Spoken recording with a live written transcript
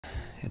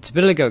it's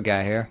Billy Goat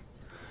Guy here,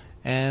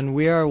 and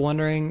we are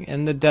wandering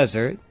in the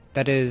desert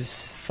that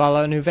is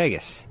Fallout New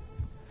Vegas.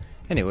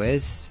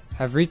 Anyways,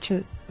 I've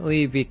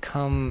recently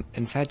become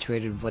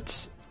infatuated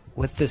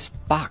with this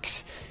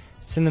box.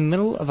 It's in the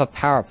middle of a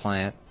power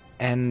plant,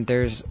 and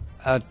there's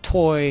a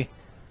toy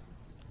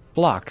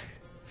block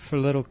for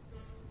little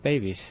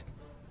babies.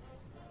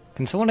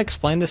 Can someone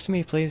explain this to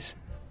me, please?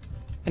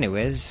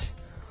 Anyways,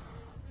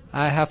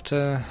 I have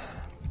to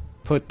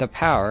put the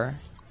power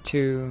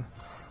to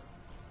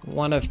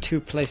one of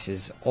two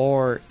places,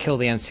 or kill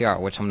the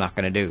NCR, which I'm not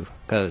going to do,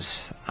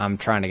 because I'm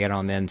trying to get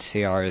on the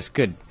NCR's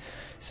good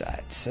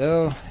side.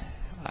 So,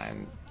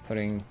 I'm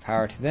putting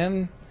power to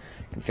them,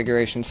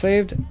 configuration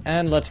saved,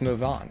 and let's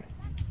move on.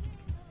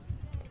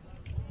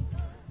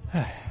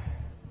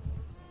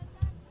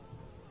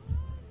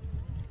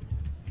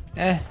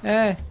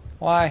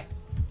 Why?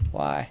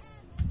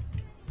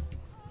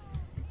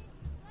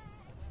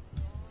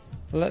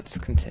 Let's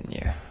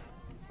continue.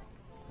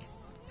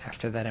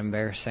 After that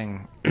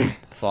embarrassing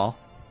fall.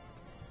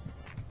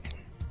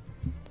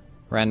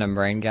 Random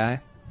brain guy.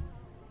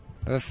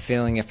 I have a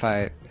feeling if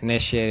I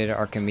initiated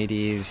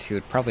Archimedes, he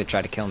would probably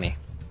try to kill me.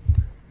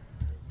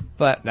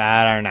 But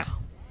I don't know.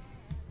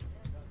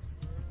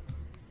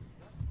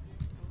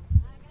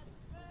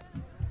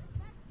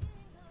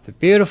 The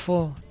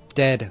beautiful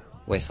dead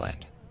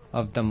wasteland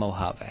of the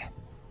Mojave.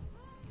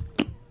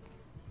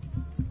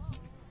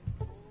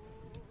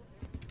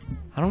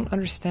 I don't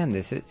understand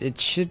this.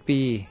 It should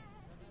be...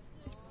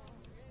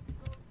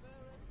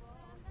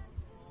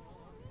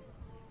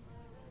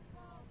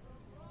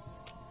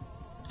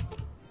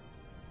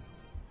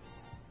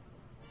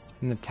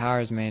 in the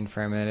tower's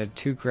mainframe, and a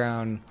 2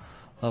 ground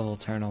level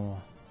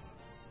terminal.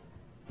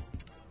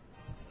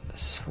 I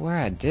swear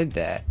I did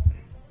that.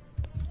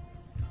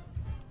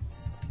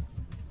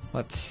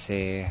 Let's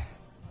see.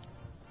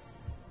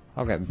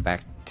 I'll get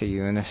back to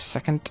you in a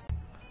second.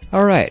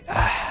 Alright,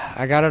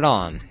 I got it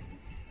on.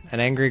 An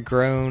angry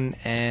groan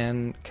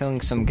and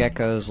killing some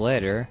geckos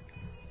later.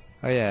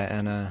 Oh yeah,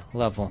 and a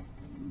level.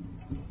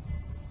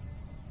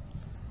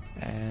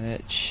 And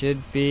it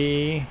should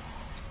be...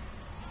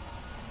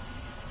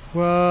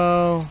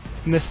 whoa,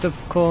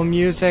 mystical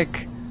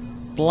music,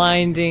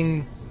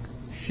 blinding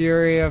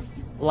fury of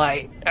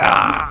light.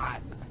 Ah!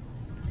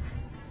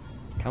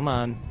 Come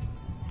on.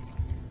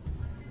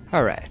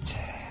 Alright.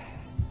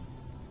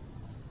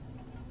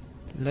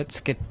 Let's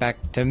get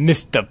back to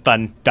Mr.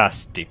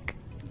 Fantastic.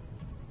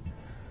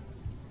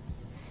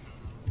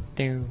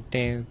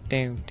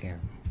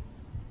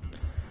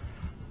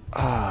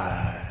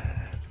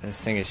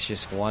 This thing is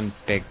just one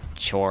big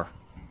chore.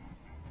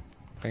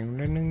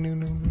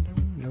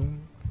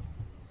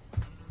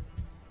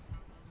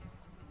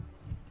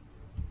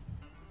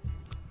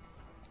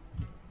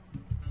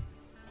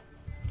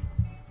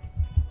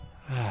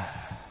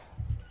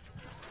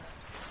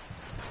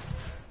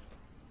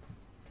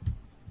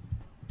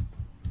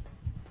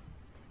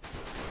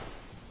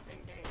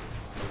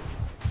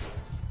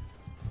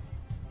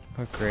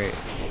 Oh great,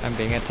 I'm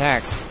being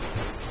attacked.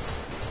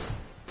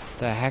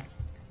 The heck?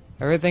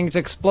 Everything's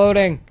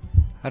exploding!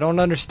 I don't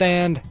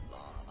understand.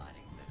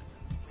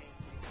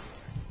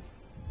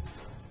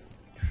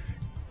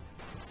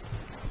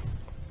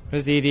 What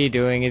is ED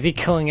doing? Is he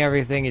killing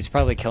everything? He's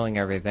probably killing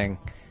everything.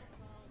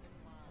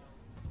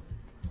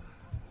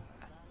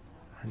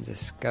 I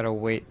just gotta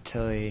wait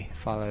till he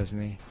follows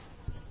me.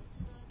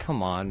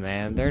 Come on,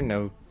 man. They're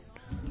no...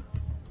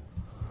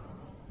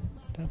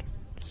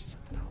 just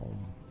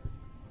home.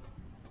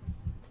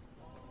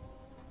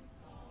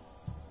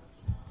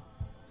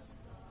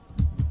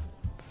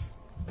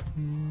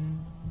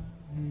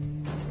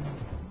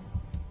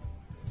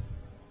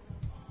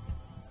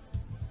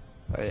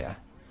 Oh yeah.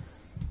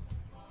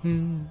 A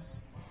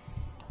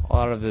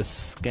lot of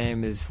this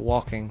game is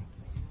walking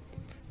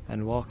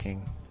and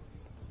walking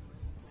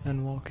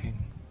and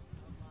walking.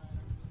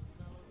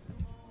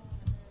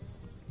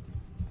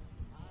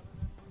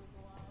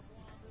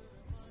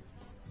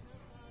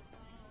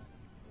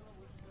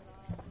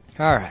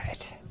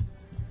 Alright.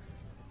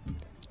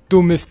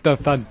 To Mr.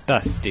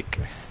 Fantastic.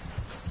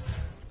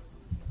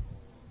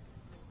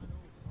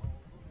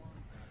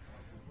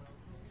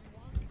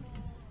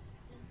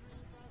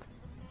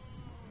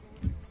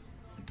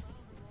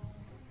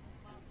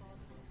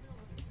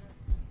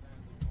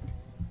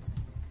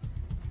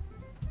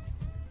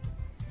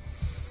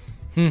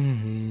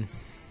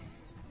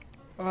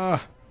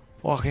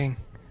 Walking.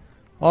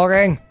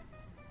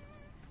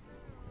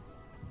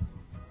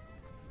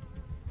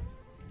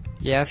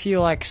 Yeah, if you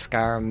like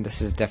Skyrim,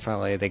 this is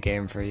definitely the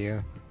game for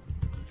you.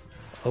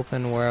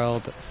 Open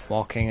world,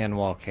 walking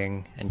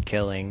and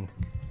killing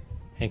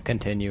and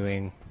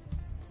continuing.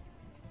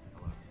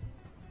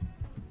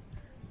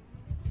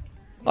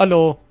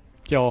 Hello,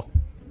 yo.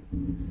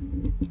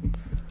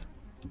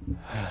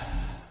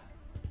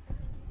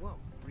 Whoa,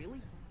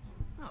 really?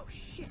 Oh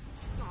shit.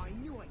 Oh, I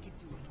knew I could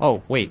do it.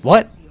 Oh, wait,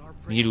 what?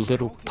 You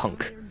little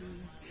punk.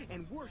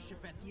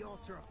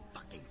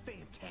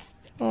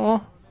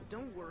 Oh,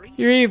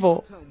 you're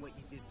evil.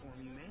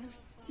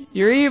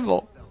 You're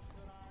evil.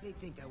 Hey,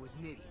 may think I was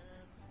nitty,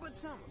 but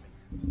some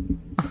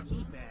of it.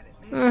 Keep at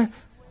it, man.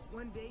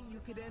 One day you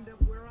could end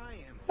up where I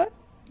am.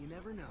 You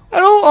never know. I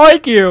don't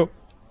like you.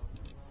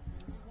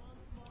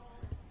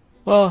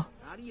 Well,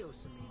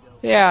 Adios, amigo.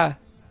 yeah.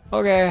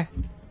 Okay.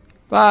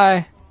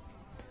 Bye.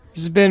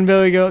 This has been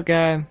Billy Goat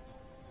Guy,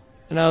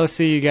 and I'll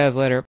see you guys later.